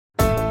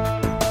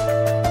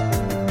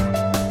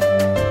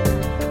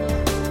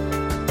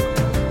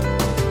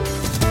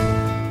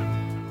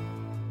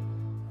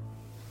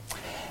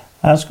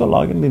Jeg skal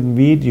lage en liten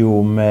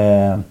video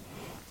med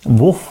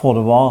hvorfor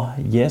det var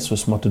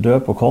Jesus måtte dø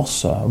på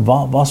korset.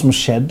 Hva som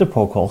skjedde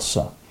på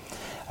korset.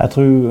 Jeg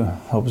tror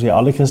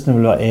alle kristne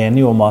vil være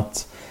enige om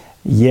at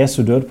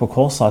Jesu død på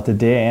korset, at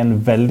det er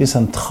en veldig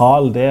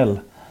sentral del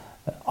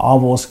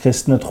av vår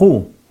kristne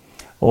tro.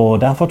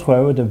 Og derfor tror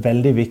jeg det er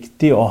veldig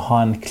viktig å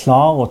ha en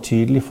klar og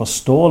tydelig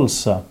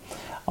forståelse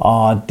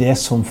av det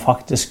som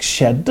faktisk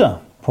skjedde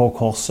på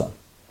korset.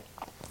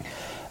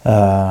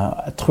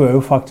 Jeg tror jo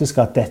faktisk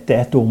at dette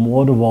er et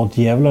område hvor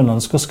djevelen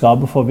ønsker å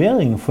skape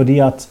forvirring,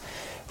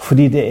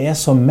 fordi det er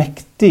så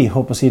mektig,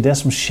 det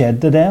som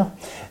skjedde der.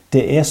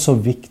 Det er så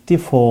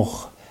viktig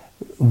for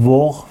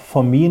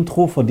min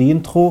tro, for din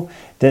tro.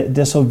 Det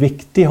er så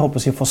viktig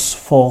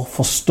for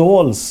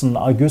forståelsen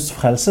av Guds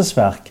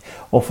frelsesverk,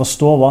 å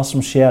forstå hva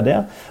som skjer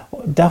der.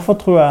 Derfor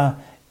tror jeg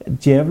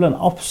djevelen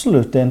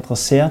absolutt er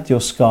interessert i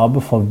å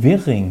skape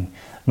forvirring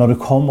når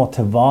det kommer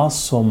til hva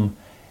som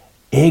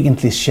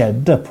egentlig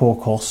skjedde på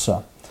korset.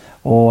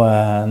 Og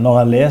når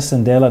jeg leser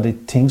en del av de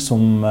ting som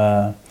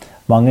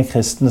mange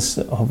kristne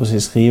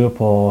skriver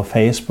på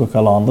Facebook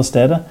eller andre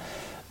steder,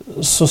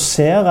 så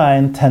ser jeg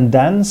en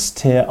tendens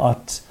til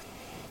at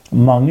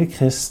mange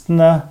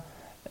kristne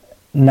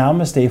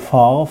nærmest er i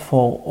fare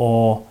for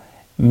å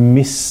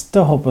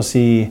miste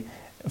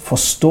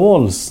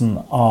forståelsen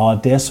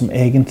av det som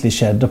egentlig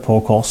skjedde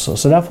på korset.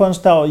 Så derfor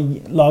ønsker jeg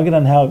å lage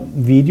denne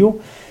video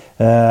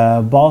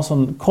bare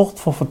sånn kort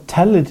for å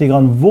fortelle litt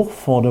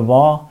hvorfor det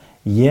var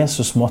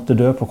Jesus måtte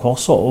dø på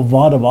korset, og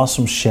hva det var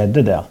som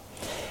skjedde der.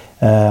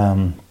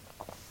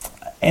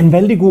 En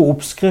veldig god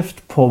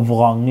oppskrift på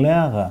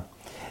vranglære,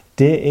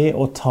 det er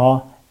å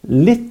ta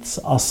litt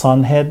av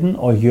sannheten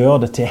og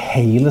gjøre det til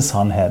hele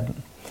sannheten.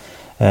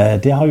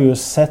 Det har jo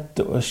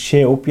sett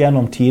skje opp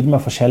gjennom tiden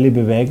med forskjellige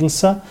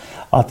bevegelser,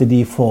 at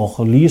de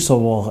får lys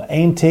over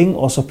en ting,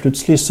 og så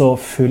plutselig så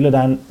fyller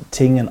den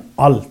tingen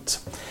alt.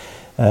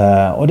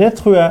 Og det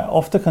tror jeg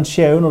ofte kan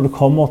skje når det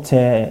kommer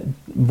til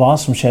hva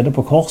som skjedde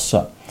på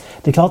korset.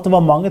 Det er klart det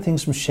var mange ting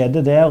som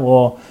skjedde der,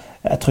 og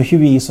jeg tror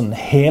ikke vi sånn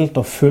helt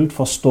og fullt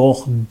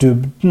forstår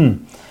dybden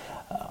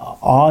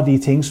av de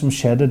ting som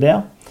skjedde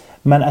der.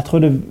 Men jeg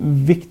tror det er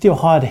viktig å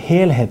ha et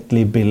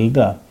helhetlig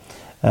bilde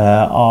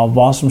av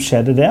hva som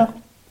skjedde der.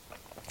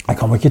 Jeg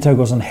kommer ikke til å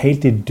gå sånn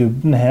helt i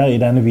dybden her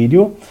i denne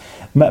video,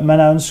 men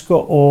jeg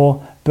ønsker å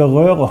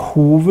berøre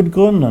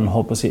hovedgrunnen,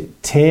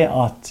 til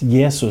at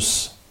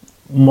Jesus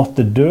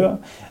måtte dø,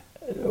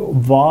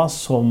 hva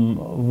som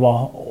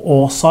var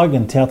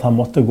årsaken til at han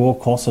måtte gå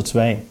korsets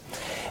vei.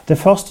 Det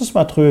første som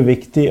jeg tror er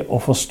viktig å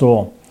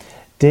forstå,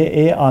 det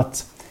er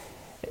at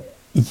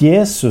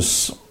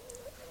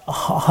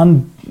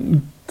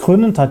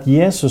grunnen til at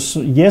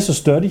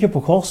Jesus døde ikke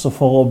på korset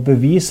for å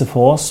bevise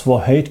for oss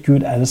hvor høyt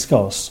Gud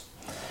elsker oss.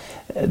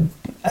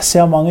 Jeg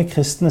ser mange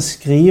kristne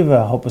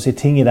skrive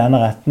ting i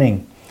denne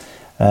retning,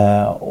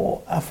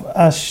 og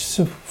jeg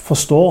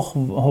forstår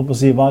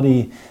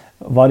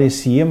hva de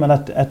sier, men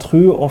jeg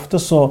tror ofte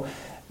så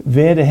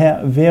ved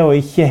å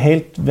ikke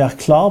helt være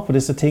klar på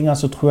disse tingene,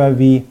 så tror jeg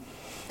vi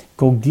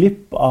går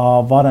glipp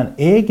av hva den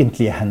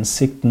egentlige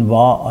hensikten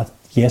var at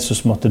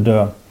Jesus måtte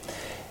dø.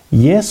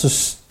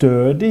 Jesus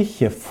døde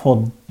ikke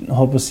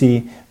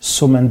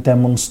som en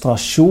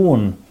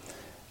demonstrasjon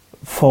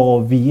for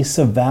å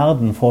vise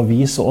verden, for å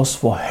vise oss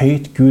hvor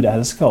høyt Gud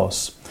elsker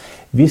oss.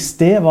 Hvis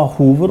det var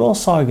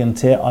hovedårsaken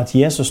til at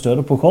Jesus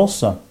døde på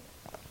korset,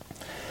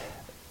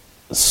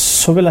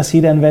 så vil jeg si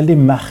det er en veldig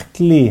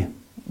merkelig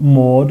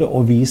måte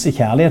å vise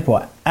kjærlighet på.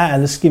 Jeg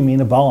elsker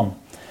mine barn,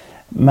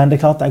 men det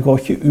er klart jeg går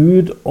ikke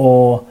ut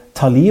og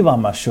tar livet av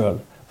meg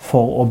selv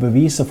for å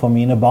bevise for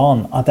mine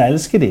barn at jeg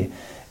elsker dem.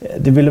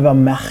 Det ville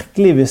være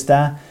merkelig hvis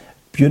jeg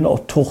begynner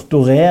å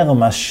torturere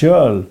meg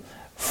selv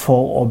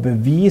for å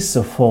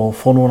bevise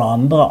for noen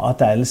andre at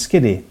jeg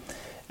elsker dem.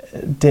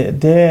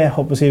 Det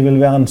håper jeg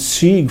vil være en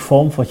syk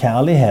form for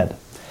kjærlighet.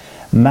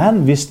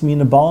 Men hvis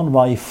mine barn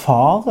var i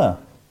fare,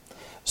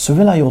 så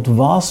ville jeg gjort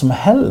hva som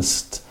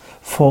helst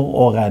for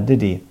å redde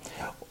dem.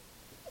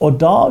 Og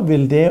da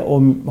vil det å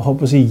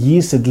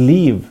gi sitt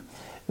liv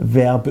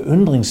være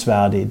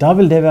beundringsverdig. Da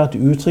vil det være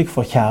et uttrykk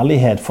for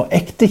kjærlighet, for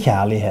ekte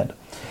kjærlighet.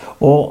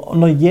 Og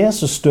når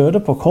Jesus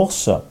døde på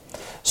korset,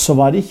 så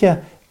var det ikke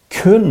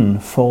kun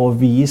for å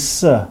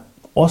vise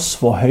oss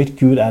hvor høyt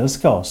Gud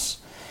elsker oss.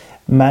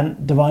 Men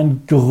det var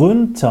en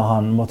grunn til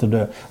han måtte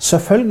dø.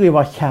 Selvfølgelig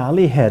var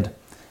kjærlighet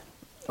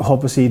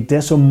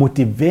det som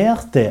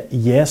motiverte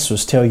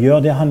Jesus til å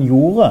gjøre det han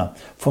gjorde,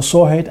 for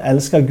så høyt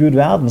elsker Gud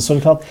verden. Så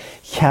det er klart,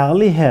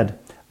 kjærlighet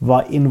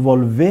var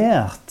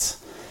involvert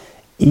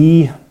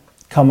i,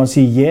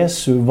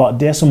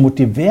 det som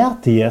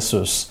motiverte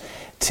Jesus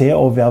til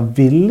å være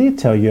villig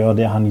til å gjøre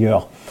det han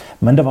gjør.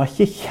 Men det var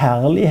ikke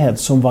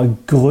kjærlighet som var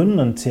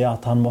grunnen til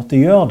at han måtte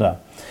gjøre det.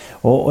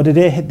 Og det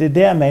er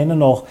det jeg mener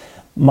når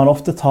man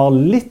ofte tar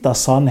litt av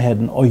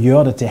sannheten og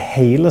gjør det til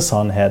hele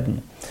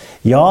sannheten.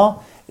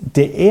 Ja,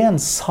 det er en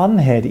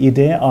sannhet i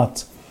det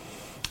at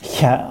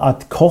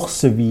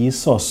korset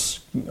viser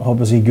oss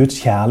Guds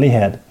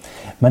kjærlighet.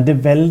 Men det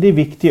er veldig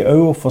viktig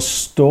også å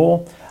forstå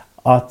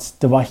at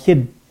det var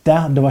ikke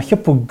det var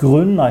ikke på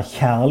grunn av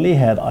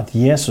kjærlighet at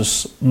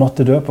Jesus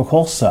måtte dø på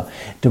korset.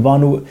 Det var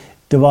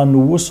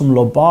noe som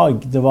lå bak.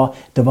 Det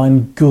var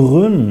en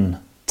grunn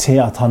til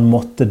at han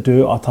måtte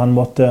dø, at han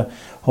måtte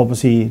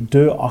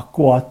dø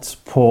akkurat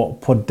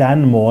på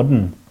den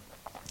måten.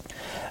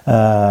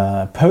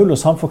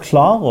 Paulus han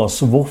forklarer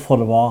oss hvorfor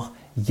det var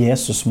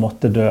Jesus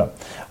måtte dø.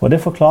 Og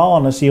det forklarer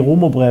han oss i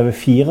Romerbrevet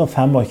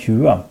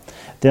 4:25.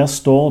 Der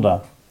står det,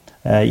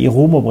 i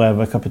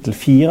Romerbrevet kapittel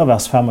 4,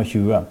 vers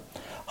 25.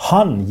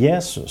 Han,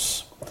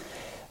 Jesus,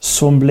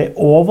 som ble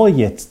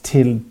overgitt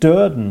til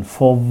døden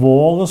for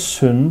våre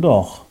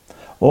synder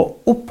og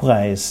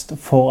oppreist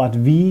for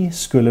at vi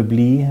skulle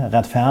bli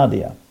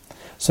rettferdige.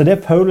 Så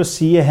det Paulus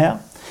sier her,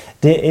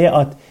 det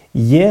at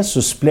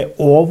Jesus ble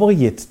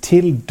overgitt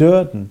til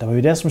døden. Det var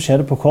jo det som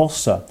skjedde på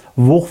korset.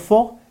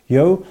 Hvorfor?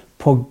 Jo,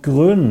 på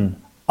grunn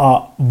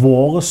av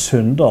våre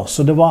synder.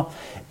 Så det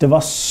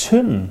var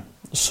synd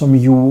som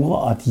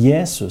gjorde at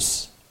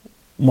Jesus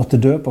måtte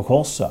dø på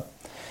korset.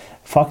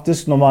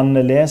 Faktisk, når man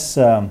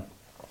leser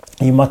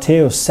i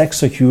Matteus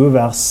 26,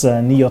 vers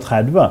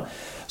 39,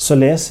 så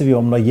leser vi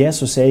om når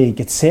Jesus i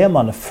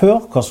Getsemane før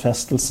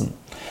korsfestelsen.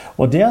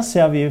 Og der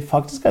ser vi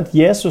faktisk at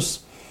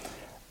Jesus,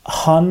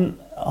 han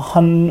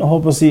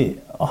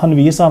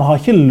viser han har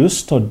ikke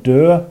lyst til å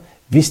dø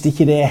hvis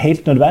ikke det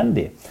helt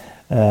nødvendig.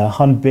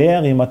 Han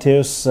ber i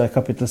Matteus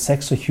kapittel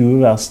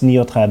 26, vers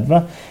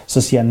 39,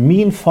 så sier han,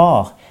 «Min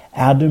far,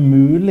 det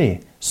mulig,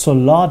 så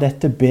la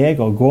dette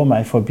beger gå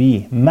meg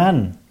forbi,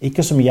 men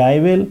ikke som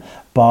jeg vil,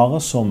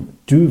 bare som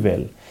du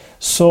vil.»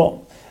 Så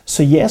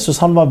Jesus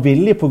han var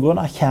villig, på grunn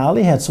av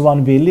kjærlighet, så var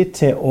han villig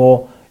til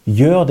å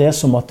gjøre det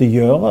som måtte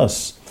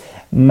gjøres.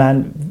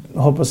 Men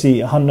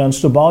han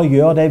ønsket bare å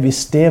gjøre det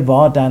hvis det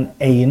var den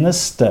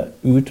eneste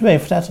utvei.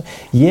 For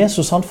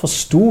Jesus han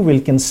forstod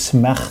hvilken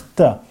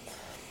smerte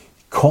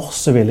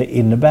korset ville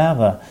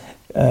innebære.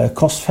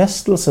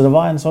 Korsfestelse, det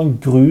var en sånn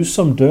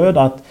grusom død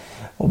at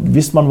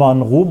hvis man var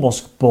en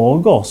romersk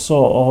borger,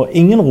 og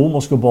ingen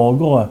romerske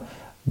borgere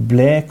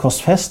ble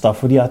korsfestet,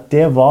 fordi at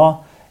det var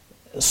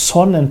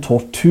sånn en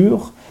tortur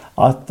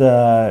at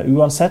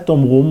uansett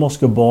om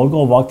romerske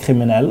borgere var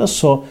kriminelle,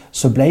 så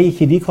ble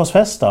ikke de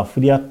korsfestet,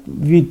 fordi at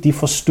de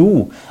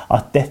forstod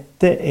at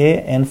dette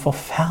en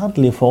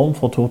forferdelig form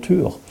for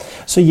tortur.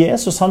 Så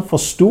Jesus han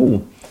forstod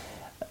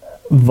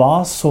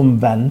hva som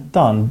ventet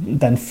han,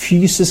 den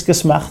fysiske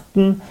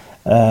smerten,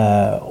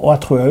 og jeg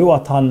tror jo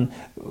at han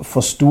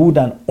forstod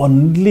den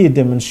åndelige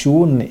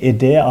dimensjonen i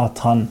det at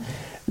han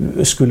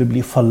skulle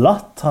bli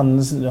forlatt.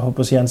 Han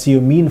sier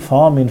jo, min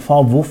far,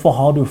 hvorfor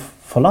har du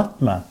forlatt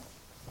meg?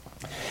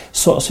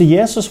 Så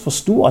Jesus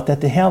forstod at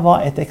dette her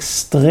var et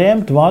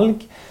ekstremt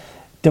valg.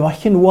 Det var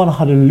ikke noe han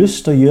hadde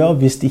lyst til å gjøre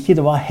hvis ikke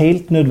det var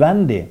helt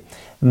nødvendig.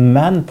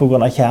 Men på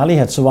grunn av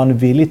kjærlighet så var han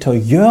villig til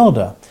å gjøre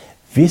det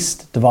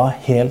hvis det var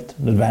helt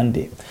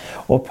nødvendig.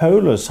 Og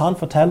Paulus han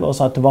forteller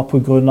oss at det var på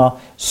grunn av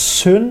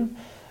synd.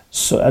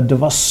 Det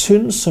var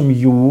synd som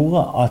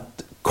gjorde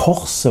at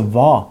korset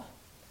var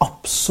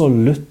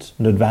absolutt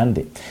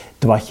nødvendig.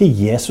 Det var ikke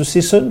Jesus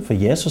i synd, for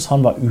Jesus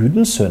han var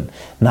uten synd.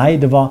 Nei,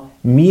 det var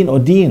min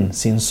og din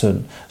sin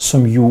synd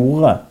som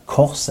gjorde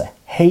korset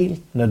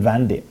helt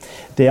nødvendig.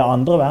 Det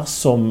andre vers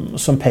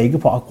som peker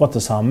på akkurat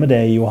det samme.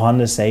 Det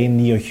Johannes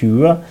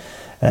 1:29,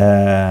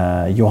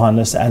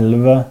 Johannes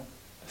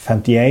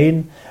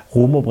 11:51,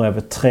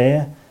 Romerbrevet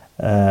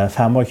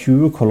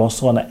 3:25,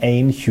 Kolosserne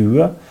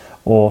 1:20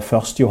 og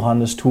 1.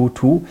 Johannes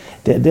 2:2.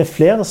 Det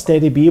flere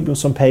steder i Bibelen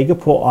som peker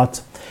på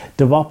at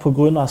det var på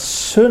grunn av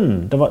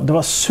synd. Det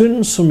var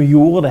synd som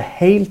gjorde det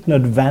helt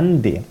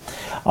nødvendig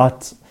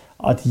at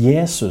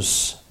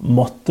Jesus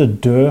måtte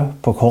dø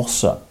på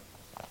korset.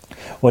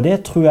 Og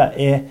det tror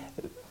jeg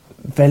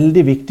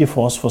veldig viktig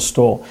for oss å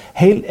forstå.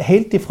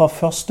 Helt ifra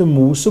første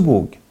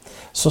Mosebok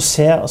så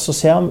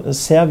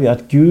ser vi at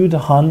Gud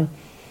han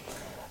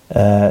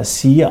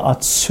sier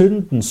at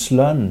syndens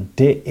lønn,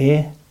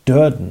 det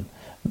døden.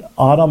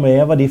 Adam og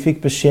Eva de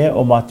fikk beskjed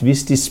om at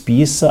hvis de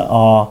spiser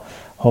av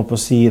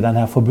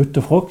denne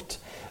forbudte frukt,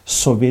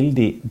 så vil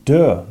de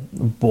dø,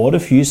 både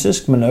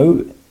fysisk, men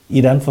også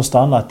i den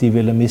forstand at de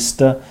ville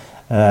miste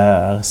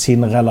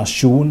sin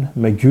relasjon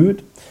med Gud.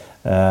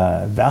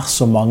 Vers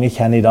som mange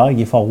kjenner i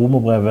dag, fra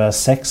Romerbrevet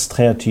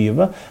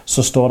 6:23,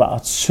 så står det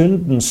at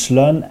syndens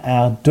lønn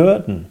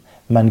døden,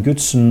 men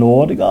Guds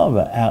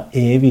nådegave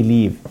evig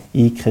liv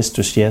i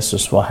Kristus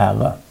Jesus, vår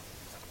Herre.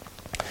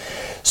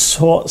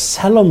 Så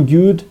selv om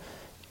Gud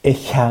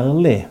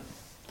kjærlig,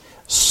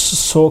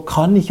 så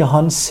kan ikke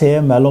han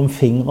se mellom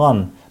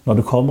fingrene når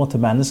det kommer til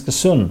menneskets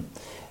synd.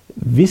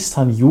 Hvis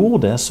han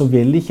gjorde det, så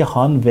ville ikke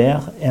han være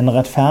en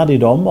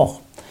rettferdig dommer.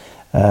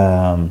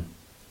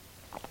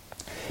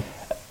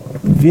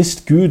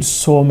 Hvis Gud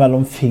så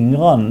mellom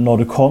fingrene når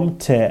det kom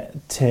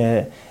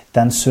til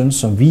den synd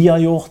som vi har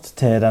gjort,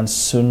 til den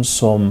synd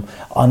som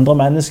andre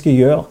mennesker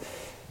gjør,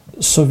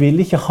 så vil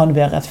ikke han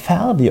være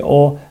rettferdig.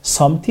 Og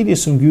samtidig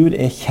som Gud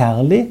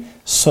kjærlig,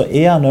 så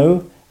han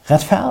også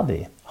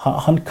rettferdig.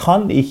 Han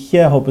kan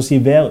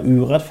ikke være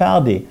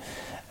urettferdig.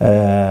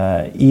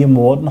 i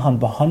måten han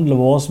behandler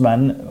oss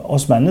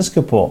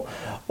mennesker på.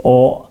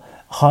 Og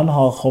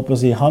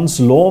hans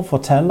lov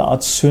forteller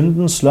at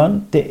syndens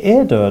lønn,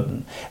 det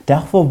døden.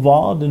 Derfor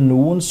var det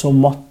noen som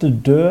måtte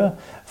dø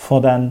for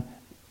den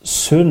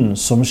synd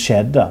som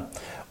skjedde.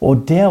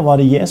 Og der var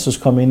det Jesus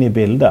kom inn i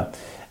bildet.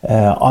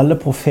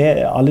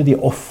 Alle de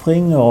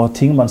offringer og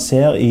ting man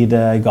ser i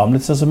det gamle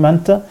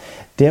testamentet,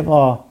 det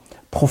var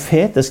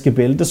profetiske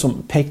bilder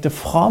som pekte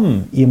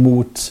fram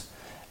imot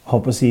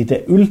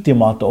det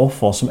ultimate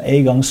offer som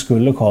en gang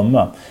skulle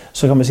komme.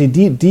 Så kan man si,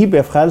 de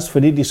ble frelst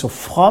fordi de så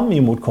fram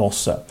imot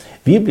korset.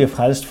 Vi blir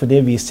frelst fordi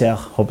vi ser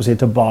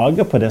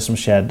tilbake på det som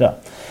skjedde.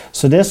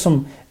 Så det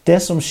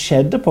som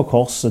skjedde på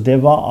korset,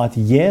 det var at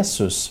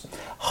Jesus,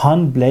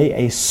 han ble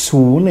en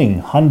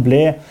soning. Han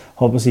ble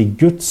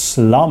Guds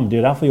lam.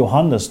 Det derfor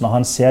Johannes, når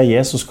han ser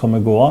Jesus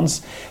komme gående,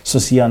 så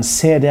sier han,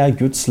 se det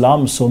Guds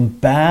lam som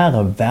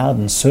bærer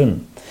verdens synd.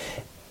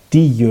 De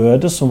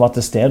jøder som var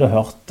til stede og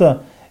hørte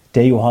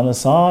det Johannes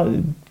sa,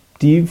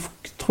 de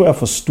tror jeg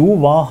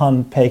forstod hva han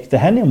pekte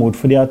hen imot,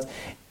 fordi at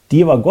de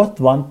var godt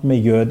vant med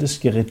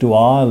jødiske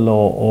ritual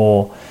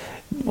og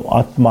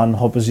at man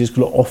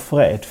skulle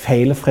offre et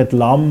feilfritt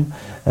lam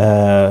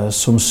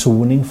som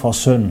soning for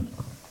synd.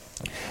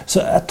 Så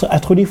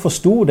jeg tror de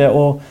forstod det,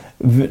 og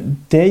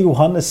det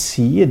Johannes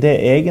sier, det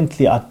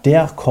egentlig at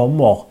der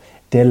kommer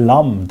det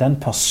lam, den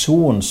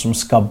person som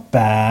skal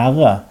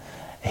bære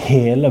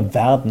hele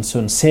verdens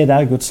synd. Se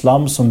der Guds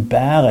lam som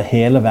bærer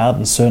hele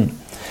verdens synd.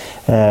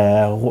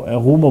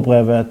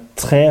 Romerbrevet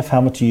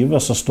 3:25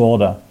 så står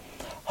det,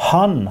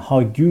 han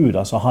har Gud,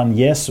 altså han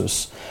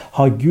Jesus,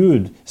 har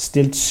Gud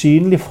stilt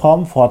synlig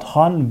fram for at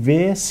han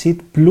ved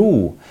sitt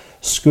blod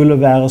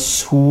skulle være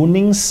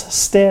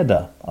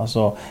soningsstedet,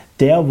 altså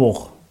der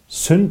hvor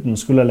synden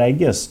skulle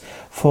legges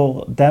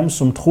for dem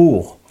som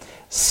tror.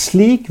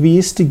 Slik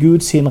viste Gud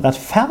sin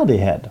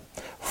rettferdighet,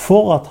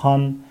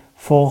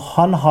 for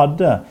han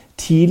hadde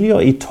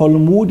tidligere i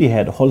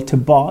tålmodighet holdt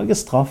tilbake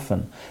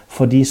straffen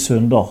for de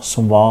synder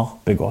som var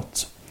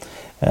begått.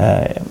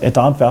 Et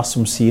annet vers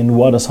som sier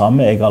noe av det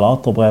samme er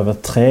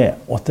Galaterbrevet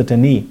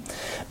 3:8-9.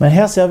 Men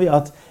her ser vi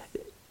at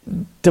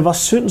det var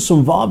synd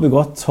som var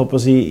begått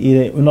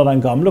under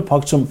den gamle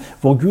pakt,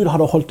 hvor Gud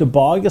hadde holdt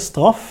tilbake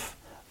straff.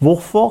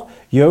 Hvorfor?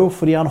 Jo,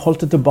 fordi han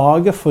holdt det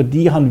tilbake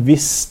fordi han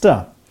visste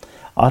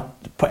at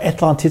på et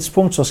eller annet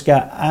tidspunkt så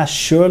skal jeg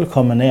selv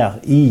komme ned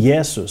i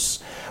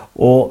Jesus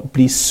og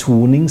bli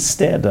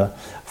soningsstedet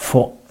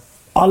for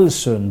all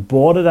synd,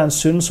 både den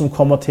synd som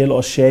kommer til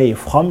å skje i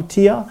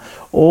fremtiden,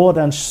 og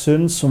den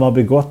synd som var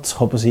begått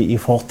i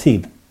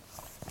fortid.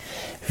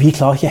 Vi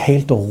klarer ikke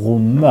helt å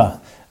romme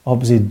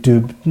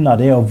dybden av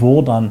det, og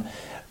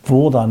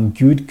hvordan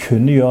Gud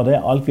kunne gjøre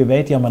det. Alt vi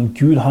vet, men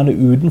Gud han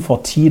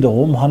utenfor tid og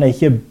rom. Han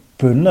ikke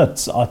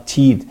bundet av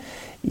tid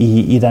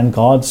i den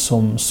grad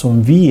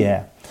som vi er.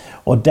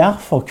 Og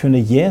derfor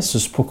kunne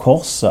Jesus på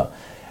korset,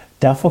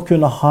 derfor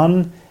kunne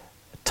han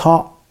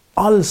ta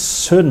all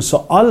synd,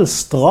 så all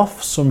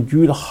straff som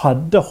Gud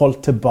hadde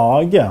holdt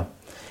tilbake,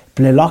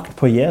 ble lagt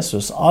på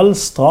Jesus. All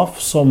straff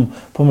som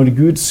på en måte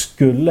Gud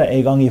skulle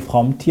en gang i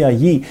fremtiden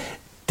gi,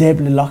 det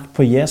ble lagt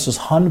på Jesus.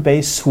 Han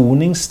ble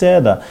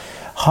soningsstedet.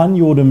 Han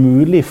gjorde det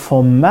mulig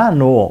for meg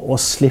nå å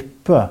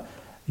slippe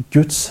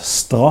Guds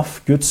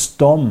straff, Guds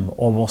dom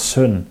over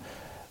synd.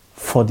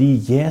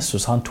 Fordi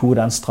Jesus, han tog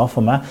den straff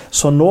for meg.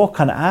 Så nå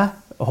kan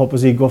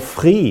jeg, gå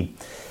fri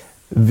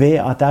ved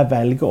at jeg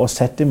velger å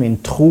sette min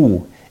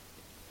tro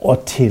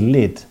og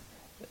tillit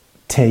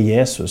til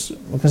Jesus.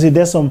 Man kan si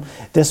det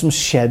som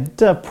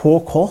skjedde på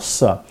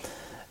korset,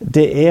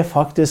 det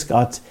faktisk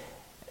at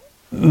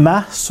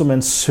meg som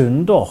en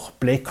synder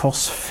ble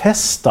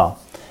korsfestet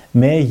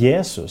med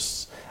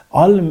Jesus.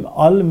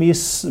 All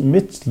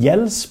mitt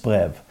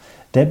gjeldsbrev,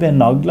 det ble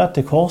naglet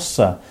til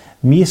korset.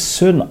 Min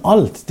synd,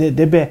 alt,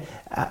 det ble,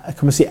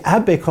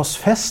 jeg ble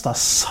korsfestet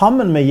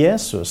sammen med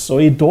Jesus,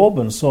 og i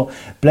dåpen så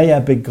ble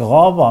jeg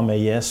begravet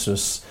med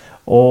Jesus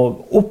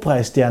og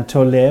oppreist igjen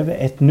til å leve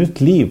et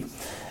nytt liv.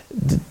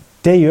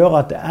 Det gjør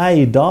at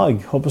jeg i dag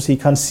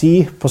kan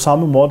si på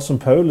samme måte som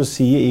Paulus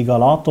sier i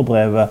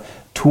Galaterbrevet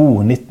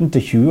 2,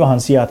 19-20.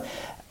 Han sier at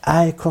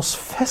jeg er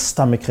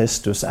korsfestet med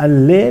Kristus. Jeg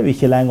lever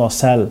ikke lenger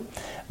selv,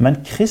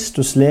 men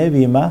Kristus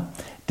lever i meg.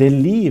 Det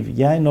liv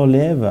jeg nå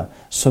lever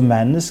som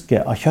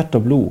menneske av kjøtt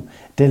og blod,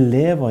 det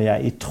lever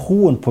jeg i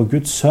troen på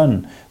Guds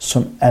sønn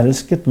som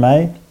elsket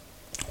meg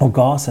og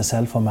ga seg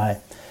selv for meg.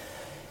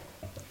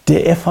 Det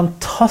er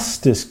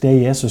fantastisk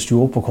det Jesus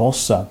gjorde på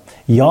korset.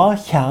 Ja,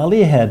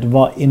 kjærlighet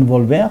var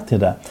involvert i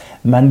det,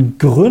 men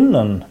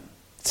grunnen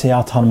til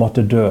at han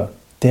måtte dø,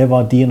 det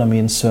var din og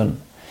min synd.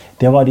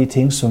 Det var de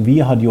ting som vi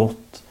hadde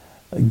gjort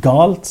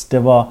galt.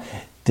 Det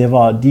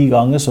var de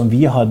ganger som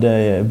vi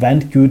hadde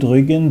vendt Gud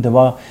ryggen. Det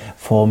var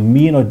for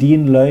min og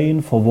din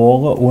løgn, for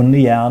våre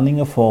onde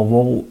gjerninger, for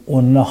våre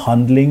onde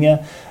handlinger,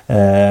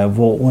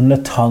 våre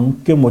onde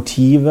tanker,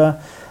 motiver,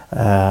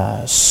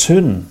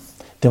 synd.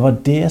 Det var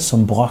det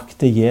som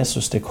brakte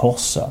Jesus til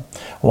korset.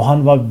 Og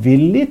han var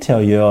villig til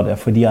å gjøre det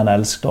fordi han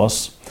elsket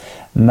oss.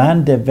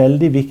 Men det er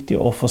veldig viktig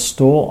å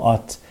forstå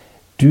at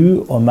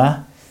du og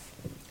meg,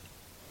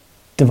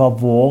 det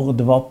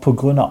var på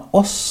grunn av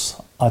oss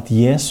at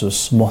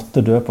Jesus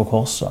måtte dø på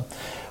korset.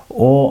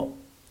 Og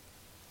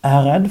jeg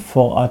er redd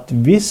for at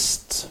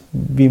hvis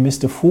vi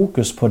mister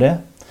fokus på det,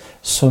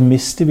 så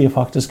mister vi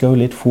faktisk også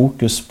litt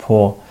fokus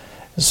på,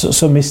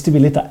 så mister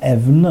vi litt av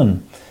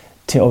evnen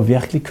til å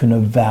virkelig kunne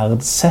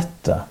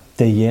verdsette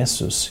det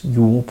Jesus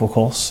gjorde på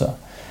korset.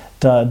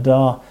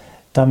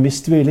 Da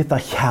mister vi litt av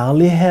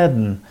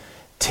kjærligheten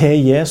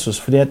til Jesus,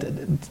 fordi at,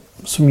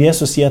 som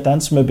Jesus sier, at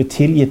den som er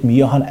betilgitt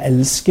mye, han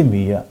elsker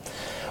mye.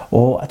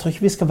 Og jeg tror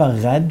ikke vi skal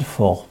være redd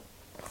for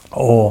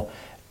å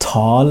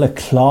tale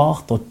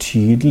klart og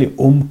tydelig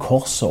om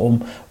korset, om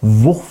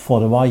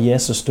hvorfor det var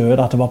Jesus døde,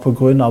 at det var på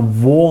grunn av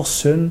vår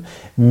synd,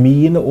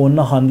 mine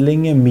onde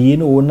handlinger,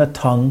 mine onde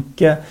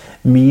tanker,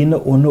 mine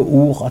onde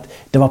ord, at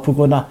det var på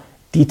grunn av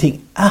de ting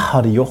jeg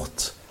hadde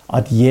gjort,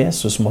 at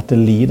Jesus måtte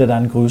lide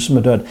den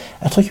grusomme død.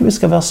 Jeg tror ikke vi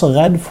skal være så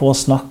redd for å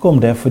snakke om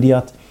det, fordi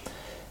at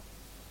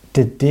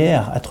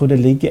jeg tror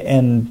det ligger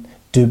en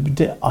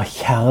dybde av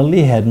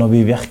kjærlighet når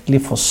vi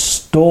virkelig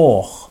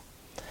forstår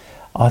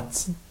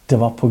at det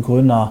var på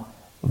grunn av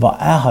hva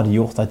jeg hadde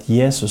gjort, at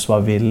Jesus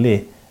var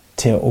villig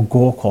til å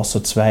gå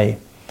korsets vei.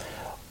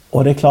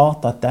 Og det er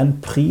klart at den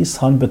pris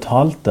han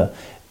betalte,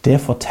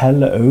 det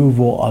forteller også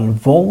hvor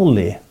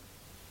alvorlig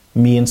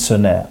min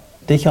synd er.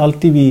 Det er ikke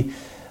alltid vi,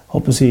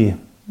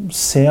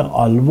 ser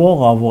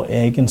alvor av vår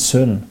egen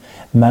synd,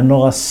 men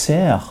når jeg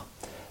ser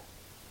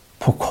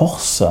på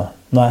korset,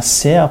 når jeg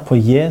ser på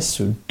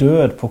Jesu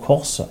død på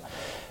korset,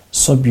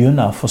 så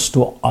begynner jeg å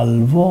forstå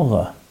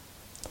alvoret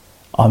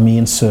av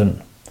min synd.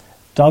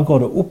 Da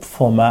går det opp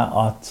for meg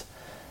at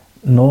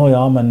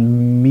men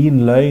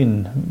min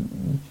løgn,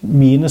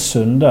 mine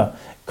synder,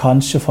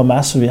 kanskje for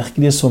meg så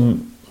virker de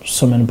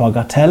som en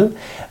bagatell,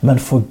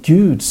 men for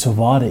Gud så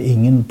var det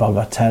ingen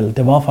bagatell.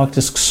 Det var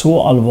faktisk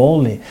så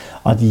alvorlig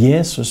at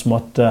Jesus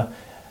måtte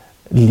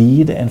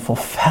lide en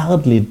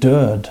forferdelig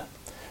død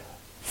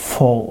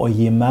for å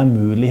gi meg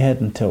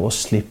muligheten til å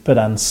slippe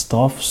den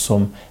straff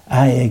som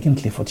jeg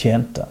egentlig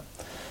fortjente.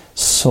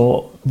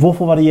 Så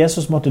hvorfor var det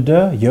Jesus måtte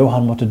dø? Jo,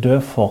 han måtte dø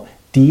for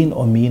din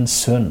og min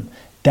synd.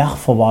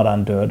 Derfor var det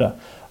han døde.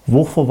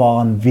 Hvorfor var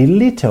han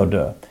villig til å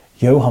dø?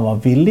 Jo, han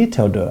var villig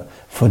til å dø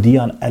fordi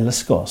han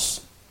elsker oss.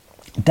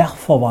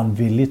 Derfor var han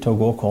villig til å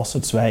gå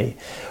korsets vei.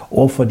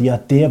 Og fordi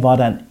at det var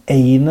den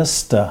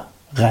eneste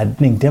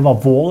redning. Det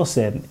var vår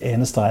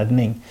eneste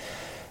redning.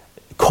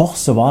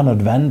 Korset var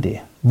nødvendig.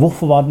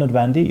 Hvorfor var det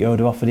nødvendig? Jo,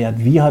 det var fordi at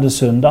vi hadde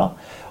syndet,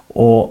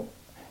 og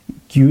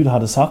Gud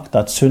hadde sagt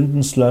at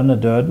syndens lønn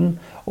er døden,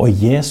 og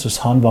Jesus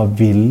han var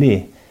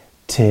villig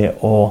til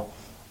å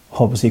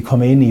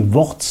komme inn i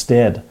vårt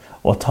sted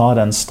og ta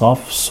den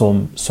straff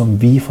som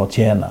vi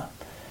fortjener.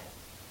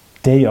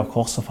 Det gjør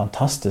korset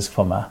fantastisk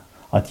for meg,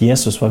 at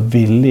Jesus var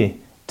villig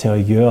til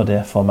å gjøre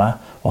det for meg,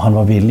 og han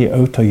var villig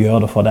også til å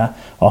gjøre det for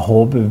deg. Og jeg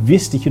håper,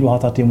 hvis ikke du har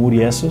tatt imot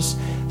Jesus,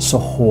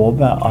 så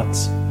håper jeg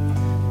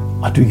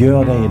at du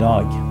gjør det i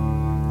dag.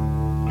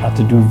 At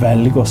du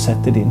velger å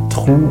sette din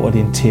tro og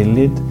din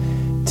tillit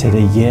til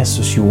det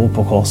Jesus gjorde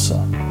på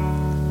korset.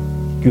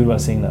 Gud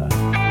velsigne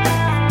deg.